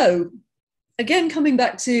 So again, coming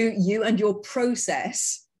back to you and your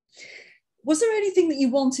process, was there anything that you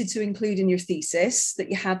wanted to include in your thesis that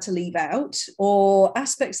you had to leave out, or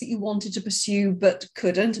aspects that you wanted to pursue but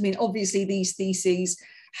couldn't? I mean, obviously these theses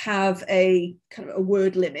have a kind of a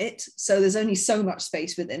word limit, so there's only so much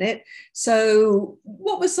space within it. So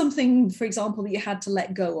what was something, for example, that you had to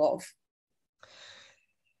let go of?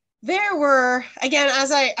 There were, again,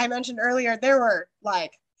 as I mentioned earlier, there were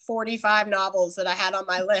like 45 novels that I had on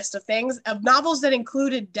my list of novels that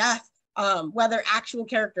included death, whether actual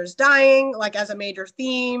characters dying, like as a major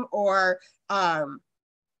theme, or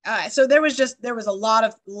so there was a lot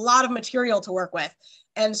of material to work with.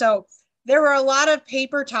 And so there were a lot of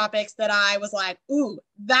paper topics that I was like, ooh,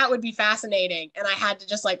 that would be fascinating. And I had to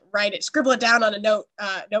just like scribble it down on a note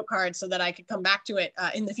card so that I could come back to it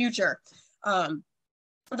in the future.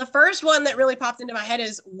 The first one that really popped into my head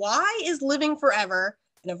is, why is living forever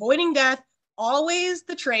and avoiding death always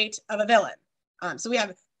the trait of a villain? So we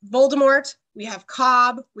have Voldemort, we have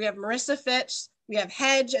Cobb, we have Marissa Fitch, we have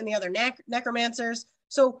Hedge and the other necromancers.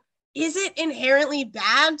 So is it inherently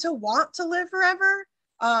bad to want to live forever?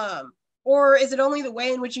 Or is it only the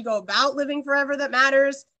way in which you go about living forever that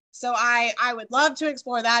matters? So I would love to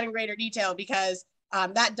explore that in greater detail, because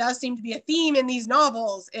that does seem to be a theme in these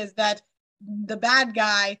novels, is that the bad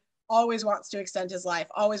guy always wants to extend his life,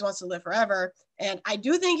 always wants to live forever. And I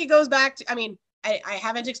do think it goes back to, I mean, I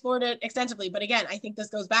haven't explored it extensively, but again, I think this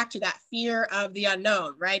goes back to that fear of the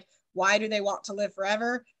unknown, right? Why do they want to live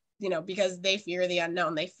forever? You know, because they fear the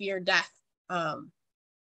unknown, they fear death.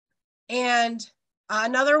 And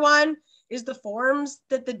another one is the forms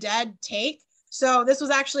that the dead take. So this was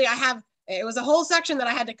actually, it was a whole section that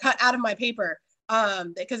I had to cut out of my paper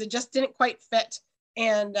because it just didn't quite fit.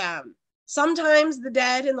 And sometimes the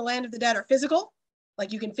dead in the land of the dead are physical,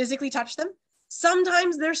 like you can physically touch them.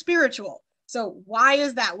 Sometimes they're spiritual. So why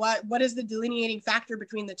is that? What is the delineating factor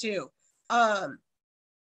between the two? And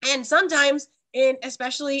sometimes,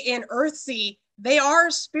 especially in Earthsea, they are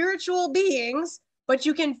spiritual beings, but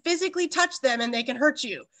you can physically touch them and they can hurt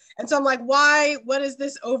you. And so I'm like, why? What is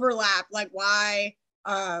this overlap? Like, why?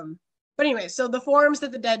 But anyway, so the forms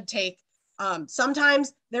that the dead take,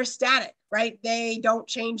 sometimes they're static, right? They don't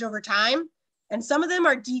change over time. And some of them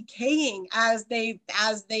are decaying as they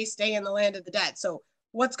stay in the land of the dead. So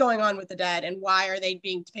what's going on with the dead, and why are they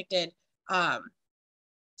being depicted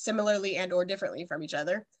similarly and or differently from each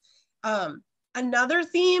other? Another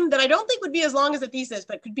theme that I don't think would be as long as a thesis,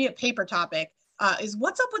 but could be a paper topic, is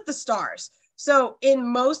what's up with the stars? So in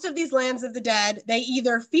most of these lands of the dead, they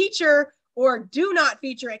either feature or do not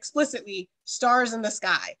feature explicitly stars in the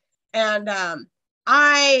sky. And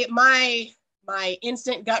my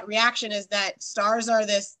instant gut reaction is that stars are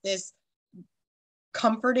this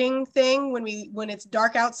comforting thing when it's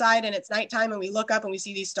dark outside and it's nighttime and we look up and we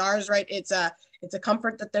see these stars, right? It's a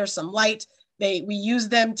comfort that there's some light. We use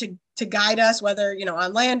them to guide us, whether, you know,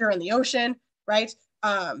 on land or in the ocean, right?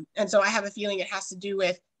 And so I have a feeling it has to do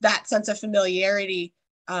with that sense of familiarity.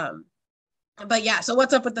 But yeah, so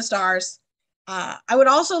what's up with the stars? I would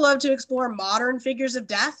also love to explore modern figures of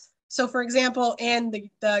death. So for example, in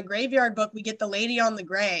the Graveyard book, we get the Lady on the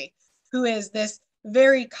Gray, who is this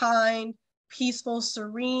very kind, peaceful,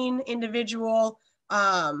 serene individual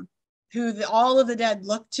who all of the dead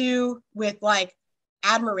look to with like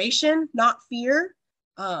admiration, not fear.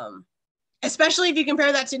 Especially if you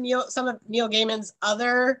compare that to some of Neil Gaiman's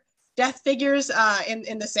other death figures.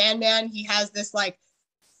 In the Sandman, he has this like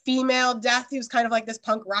female death who's kind of like this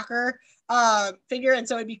punk rocker figure. And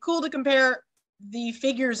so it'd be cool to compare the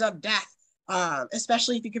figures of death,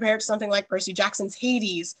 especially if you compare it to something like Percy Jackson's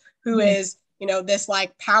Hades, who is, you know, this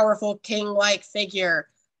like powerful king-like figure.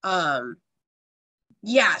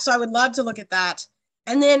 Yeah, so I would love to look at that.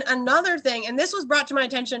 And then another thing, and this was brought to my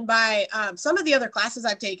attention by some of the other classes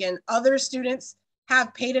I've taken, other students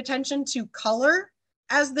have paid attention to color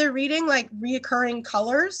as they're reading, like reoccurring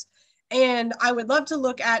colors. And I would love to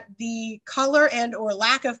look at the color and or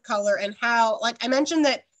lack of color, and how, like I mentioned,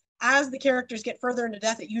 that as the characters get further into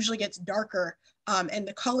death, it usually gets darker, and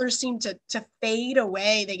the colors seem to fade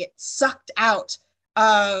away. They get sucked out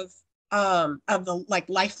of the like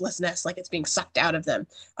lifelessness, like it's being sucked out of them.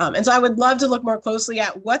 And so I would love to look more closely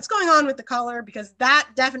at what's going on with the color, because that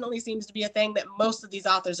definitely seems to be a thing that most of these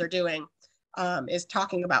authors are doing, is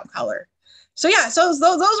talking about color. So yeah, so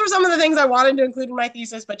those were some of the things I wanted to include in my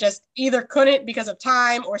thesis, but just either couldn't because of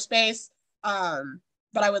time or space.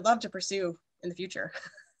 But I would love to pursue in the future.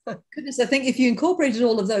 Goodness, I think if you incorporated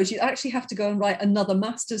all of those, you'd actually have to go and write another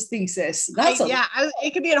master's thesis.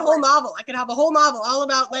 It could be in a whole novel. I could have a whole novel all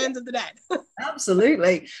about Lands of the Dead.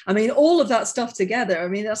 Absolutely. I mean, all of that stuff together. I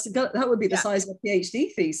mean, that would be the size of a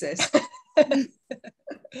PhD thesis.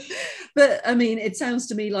 But I mean, it sounds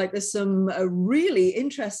to me like there's some really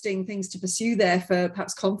interesting things to pursue there for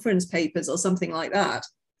perhaps conference papers or something like that.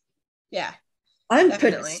 Yeah. I'm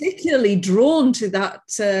particularly drawn to that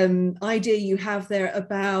idea you have there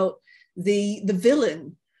about the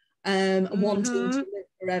villain wanting to live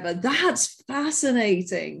forever. That's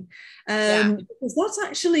fascinating, because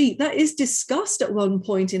that is discussed at one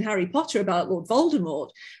point in Harry Potter about Lord Voldemort,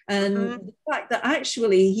 and the fact that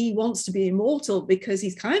actually he wants to be immortal because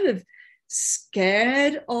he's kind of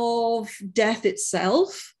scared of death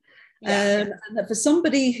itself, and that for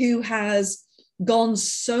somebody who has gone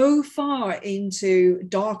so far into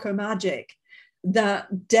darker magic,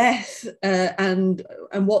 that death and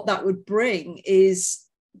what that would bring is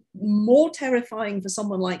more terrifying for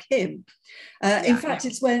someone like him. In fact,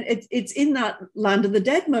 it's in that Land of the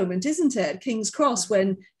Dead moment, isn't it? King's Cross,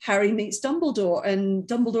 when Harry meets Dumbledore, and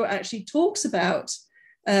Dumbledore actually talks about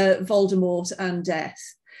Voldemort and death.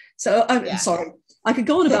 So I'm sorry, I could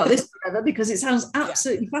go on about this forever because it sounds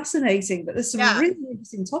absolutely fascinating, but there's some really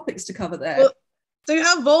interesting topics to cover there. Well, so you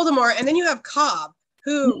have Voldemort, and then you have Cobb,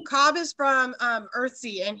 who Cobb is from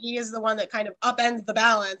Earthsea, and he is the one that kind of upends the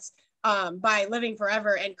balance by living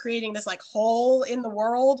forever and creating this like hole in the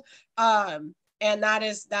world. And that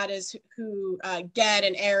is who Ged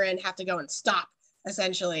and Aaron have to go and stop,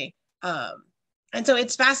 essentially. And so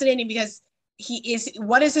it's fascinating because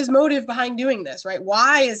what is his motive behind doing this, right?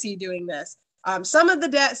 Why is he doing this? Some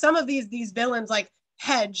of these villains like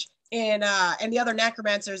Hedge and the other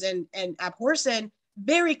necromancers and Abhorsen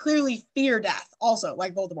very clearly fear death, also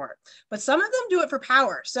like Voldemort. But some of them do it for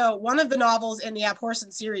power. So one of the novels in the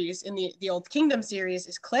Abhorsen series, in the Old Kingdom series,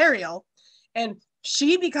 is Clariel, and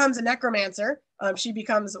she becomes a necromancer. She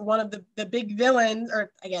becomes one of the big villains,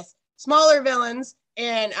 or I guess smaller villains,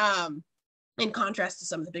 in contrast to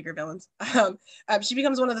some of the bigger villains. She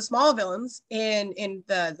becomes one of the small villains in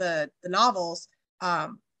the novels,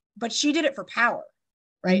 but she did it for power.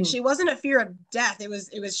 right? She wasn't a fear of death. It was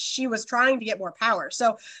she was trying to get more power.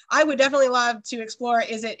 So I would definitely love to explore,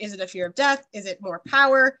 is it a fear of death? Is it more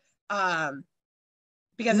power?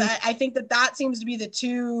 Because I think that seems to be the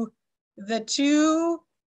two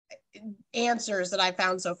answers that I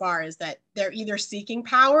found so far, is that they're either seeking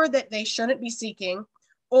power that they shouldn't be seeking,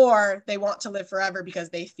 or they want to live forever because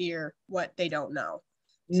they fear what they don't know.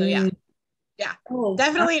 So yeah. Oh,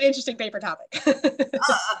 definitely an interesting paper topic.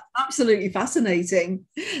 Absolutely fascinating.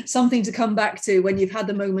 Something to come back to when you've had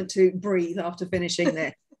the moment to breathe after finishing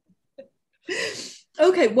this.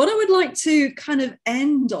 Okay, what I would like to kind of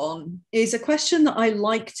end on is a question that I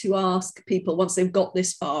like to ask people once they've got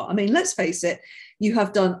this far. I mean, let's face it, you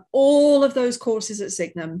have done all of those courses at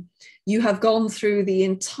Signum. You have gone through the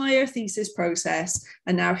entire thesis process,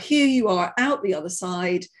 and now here you are out the other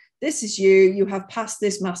side. This is you. You have passed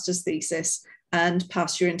this master's thesis and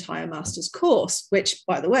passed your entire master's course, which,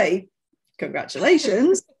 by the way,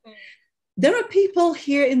 congratulations. There are people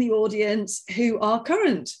here in the audience who are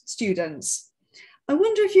current students. I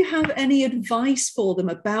wonder if you have any advice for them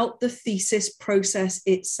about the thesis process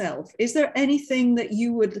itself. Is there anything that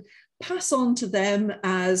you would pass on to them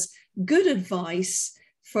as good advice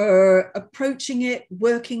for approaching it,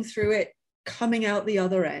 working through it, coming out the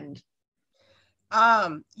other end?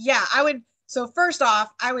 Yeah, I would. So first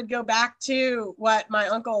off, I would go back to what my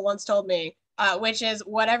uncle once told me, which is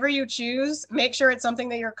whatever you choose, make sure it's something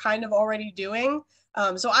that you're kind of already doing.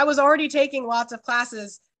 So I was already taking lots of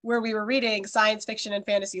classes where we were reading science fiction and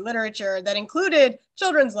fantasy literature that included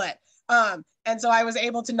children's lit. And so I was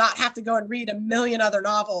able to not have to go and read a million other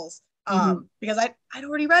novels because I'd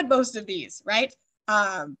already read most of these, right?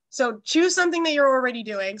 So choose something that you're already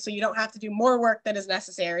doing so you don't have to do more work than is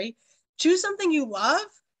necessary. Choose something you love.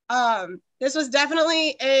 This was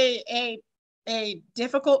definitely a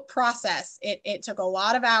difficult process. It took a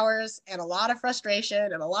lot of hours and a lot of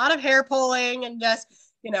frustration and a lot of hair pulling, and just,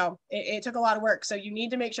 it took a lot of work. So you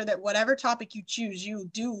need to make sure that whatever topic you choose, you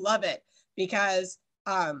do love it, because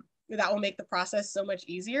that will make the process so much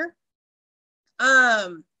easier.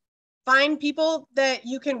 Find people that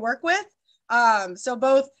you can work with. So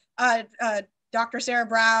both Dr. Sarah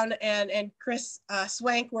Brown and Chris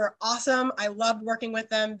Swank were awesome. I loved working with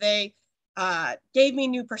them. They gave me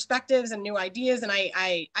new perspectives and new ideas. And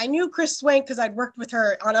I knew Chris Swank because I'd worked with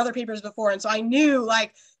her on other papers before. And so I knew,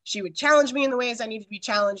 like, she would challenge me in the ways I needed to be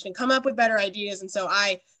challenged and come up with better ideas. And so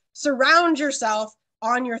I surround yourself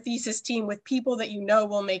on your thesis team with people that you know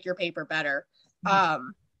will make your paper better.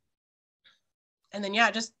 And then, yeah,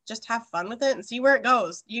 just have fun with it and see where it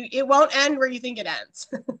goes. It won't end where you think it ends.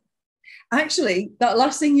 Actually, that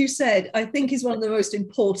last thing you said, I think, is one of the most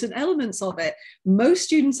important elements of it. Most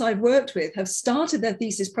students I've worked with have started their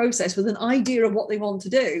thesis process with an idea of what they want to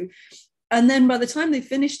do. And then by the time they've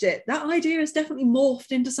finished it, that idea has definitely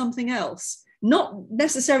morphed into something else. Not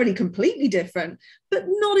necessarily completely different, but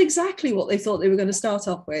not exactly what they thought they were going to start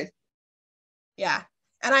off with. Yeah,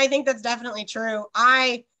 and I think that's definitely true.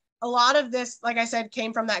 A lot of this, like I said,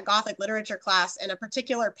 came from that Gothic literature class and a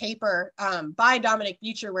particular paper by Dominic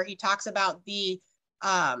Beecher where he talks about that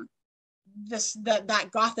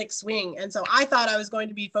Gothic swing. And so I thought I was going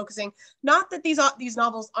to be focusing, not that these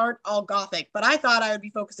novels aren't all Gothic, but I thought I would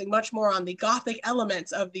be focusing much more on the Gothic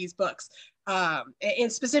elements of these books,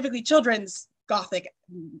 and specifically children's Gothic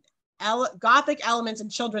elements in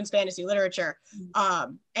children's fantasy literature.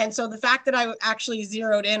 And so the fact that I actually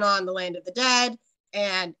zeroed in on the Land of the Dead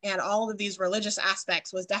and all of these religious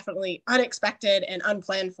aspects was definitely unexpected and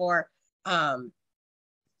unplanned for. And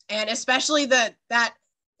especially the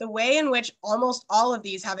way in which almost all of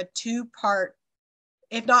these have a two-part,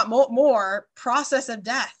 if not more, process of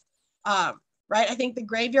death. Right? I think the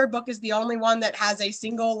Graveyard book is the only one that has a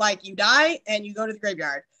single, like, you die and you go to the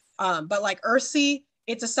graveyard. But like Earthsea,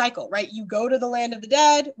 it's a cycle, right? You go to the Land of the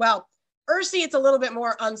Dead. Well, Earthsea, it's a little bit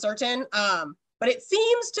more uncertain. But it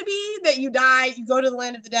seems to be that you die, you go to the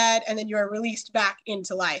Land of the Dead, and then you are released back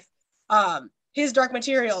into life. His Dark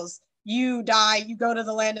Materials, you die, you go to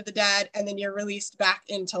the Land of the Dead, and then you're released back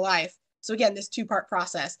into life. So again, this two-part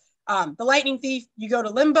process. The Lightning Thief, you go to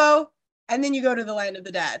limbo, and then you go to the Land of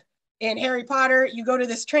the Dead. In Harry Potter, you go to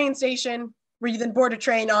this train station where you then board a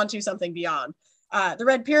train onto something beyond. The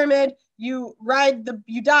Red Pyramid, you ride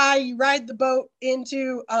the boat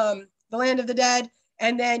into the Land of the Dead,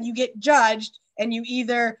 and then you get judged, and you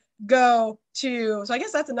either go to, so I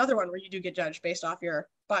guess that's another one where you do get judged based off your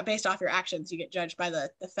actions. You get judged by the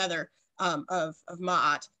feather of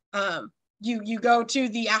Ma'at. You go to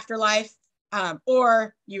the afterlife,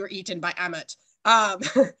 or you are eaten by Ammit.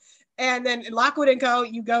 And then in Lockwood & Co.,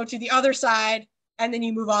 you go to the other side, and then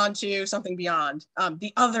you move on to something beyond,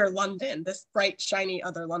 the other London, this bright, shiny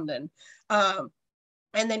other London. And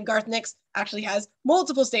then Garth Nix actually has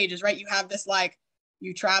multiple stages, right? You have this, like,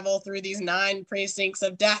 you travel through these 9 precincts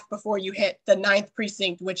of death before you hit the 9th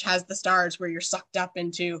precinct, which has the stars, where you're sucked up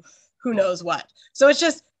into who knows what. So it's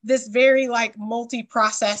just this very, like,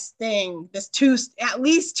 multi-process thing, this at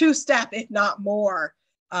least 2-step, if not more,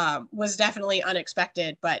 was definitely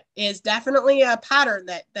unexpected, but is definitely a pattern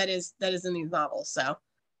that is in these novels. So.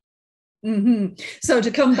 Mm-hmm. So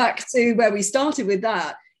to come back to where we started with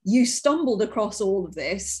that, you stumbled across all of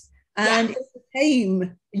this and it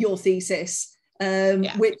became your thesis, which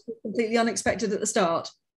was completely unexpected at the start.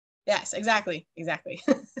 Yes, exactly.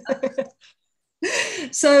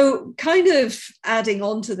 So kind of adding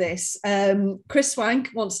on to this, Chris Swank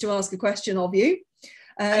wants to ask a question of you.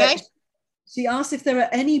 Okay. She asked if there are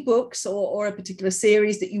any books or a particular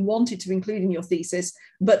series that you wanted to include in your thesis,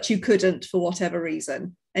 but you couldn't for whatever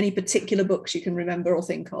reason. Any particular books you can remember or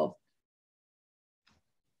think of?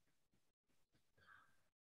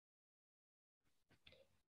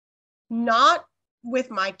 Not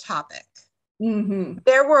with my topic. Mm-hmm.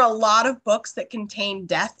 There were a lot of books that contain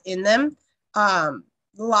death in them.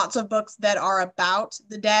 Lots of books that are about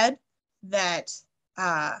the dead that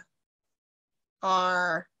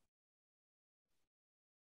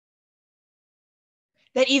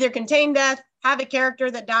either contain death, have a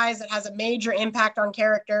character that dies that has a major impact on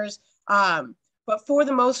characters. But for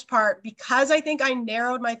the most part, because I think I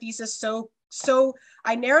narrowed my thesis so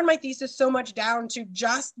much down to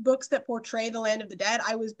just books that portray the land of the dead,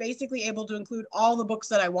 I was basically able to include all the books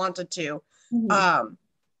that I wanted to. Mm-hmm.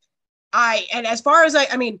 And as far as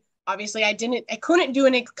I mean, obviously I couldn't do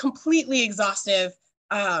a completely exhaustive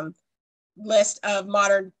list of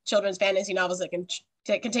modern children's fantasy novels that can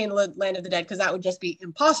contain the land of the dead, because that would just be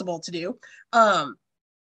impossible to do.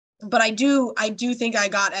 But I do think I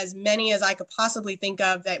got as many as I could possibly think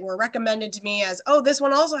of that were recommended to me as, oh, this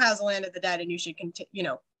one also has the land of the dead and you should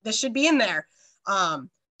this should be in there.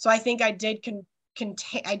 So I think I did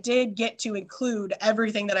I did get to include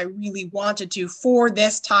everything that I really wanted to for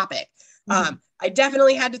this topic. Mm-hmm. I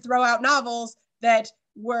definitely had to throw out novels that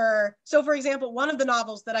were, so for example, one of the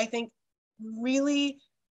novels that I think really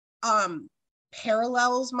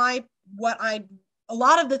parallels a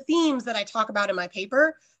lot of the themes that I talk about in my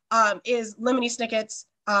paper, is Lemony Snicket's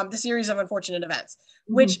The Series of Unfortunate Events,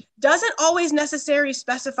 mm-hmm. which doesn't always necessarily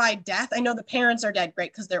specify death. I know the parents are dead,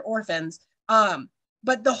 great, because they're orphans.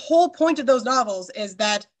 But the whole point of those novels is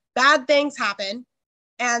that bad things happen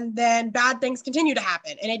and then bad things continue to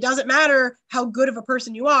happen. And it doesn't matter how good of a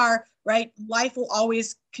person you are, right? Life will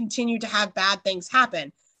always continue to have bad things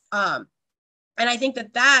happen. And I think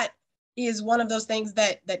that is one of those things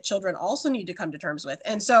that children also need to come to terms with.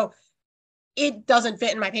 And so it doesn't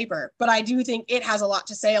fit in my paper, but I do think it has a lot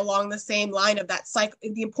to say along the same line of that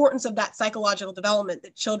the importance of that psychological development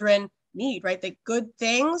that children need, right? That good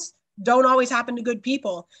things don't always happen to good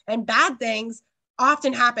people, and bad things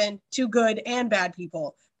often happen to good and bad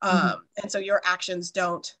people. Mm-hmm. And so your actions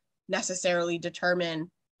don't necessarily determine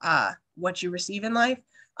what you receive in life.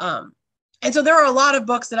 And so there are a lot of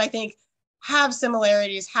books that I think have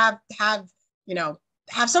similarities, have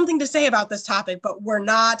something to say about this topic, but we're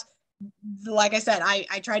not, like I said,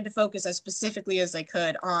 I tried to focus as specifically as I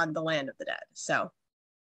could on the land of the dead. So.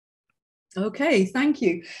 Okay, thank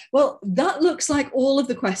you. Well, that looks like all of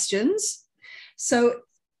the questions. So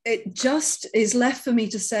it just is left for me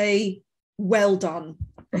to say, well done.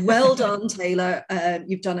 Well done, Taylor.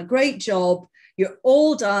 You've done a great job. You're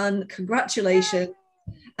all done. Congratulations.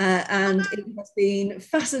 And it has been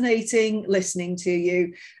fascinating listening to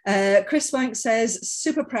you. Chris Swank says,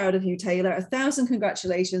 super proud of you, Taylor. 1,000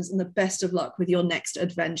 congratulations and the best of luck with your next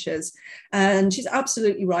adventures. And she's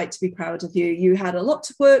absolutely right to be proud of you. You had a lot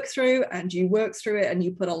to work through and you worked through it and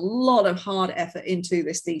you put a lot of hard effort into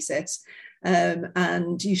this thesis.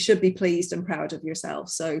 And you should be pleased and proud of yourself.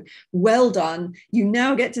 So well done. You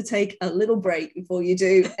now get to take a little break before you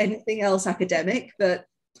do anything else academic, but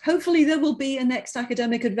hopefully there will be a next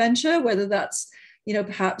academic adventure, whether that's,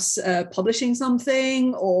 perhaps publishing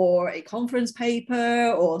something or a conference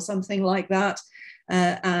paper or something like that.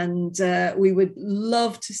 And we would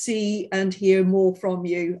love to see and hear more from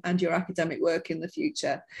you and your academic work in the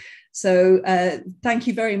future. So thank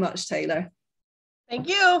you very much, Taylor. Thank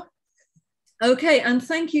you. Okay, and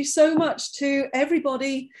thank you so much to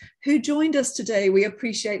everybody who joined us today. We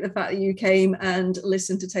appreciate the fact that you came and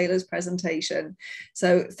listened to Taylor's presentation.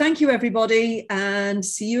 So thank you, everybody, and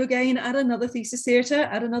see you again at another Thesis Theatre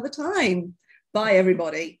at another time. Bye,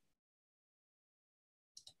 everybody.